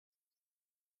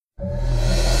Hi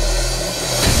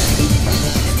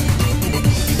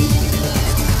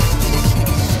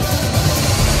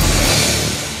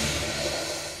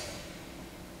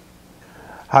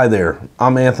there,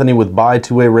 I'm Anthony with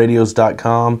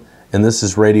BuyTwoWayRadios.com, and this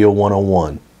is Radio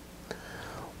 101.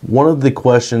 One of the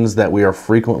questions that we are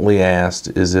frequently asked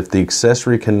is if the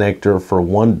accessory connector for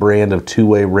one brand of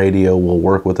two-way radio will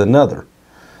work with another.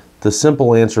 The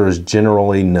simple answer is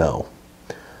generally no.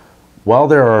 While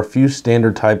there are a few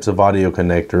standard types of audio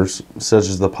connectors, such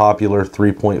as the popular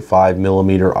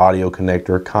 3.5mm audio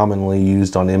connector commonly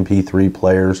used on MP3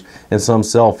 players and some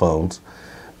cell phones,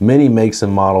 many makes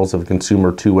and models of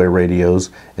consumer two-way radios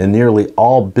and nearly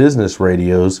all business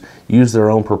radios use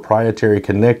their own proprietary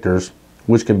connectors,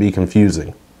 which can be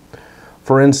confusing.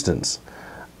 For instance,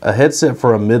 a headset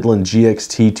for a Midland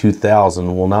GXT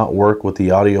 2000 will not work with the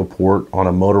audio port on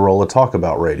a Motorola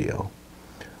Talkabout radio.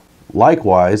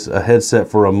 Likewise, a headset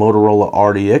for a Motorola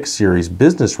RDX series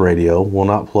business radio will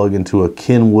not plug into a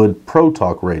Kenwood Pro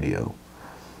Talk radio.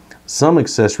 Some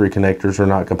accessory connectors are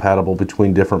not compatible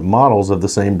between different models of the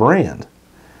same brand.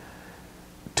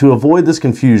 To avoid this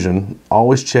confusion,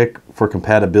 always check for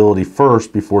compatibility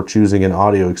first before choosing an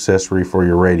audio accessory for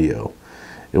your radio.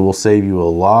 It will save you a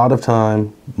lot of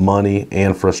time, money,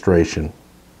 and frustration.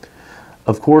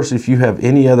 Of course, if you have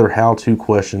any other how-to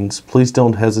questions, please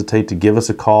don't hesitate to give us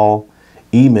a call,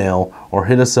 email, or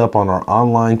hit us up on our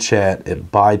online chat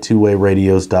at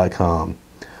BuyTwoWayRadios.com.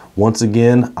 Once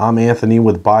again, I'm Anthony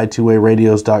with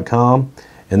BuyTwoWayRadios.com,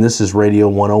 and this is Radio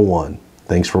 101.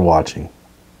 Thanks for watching.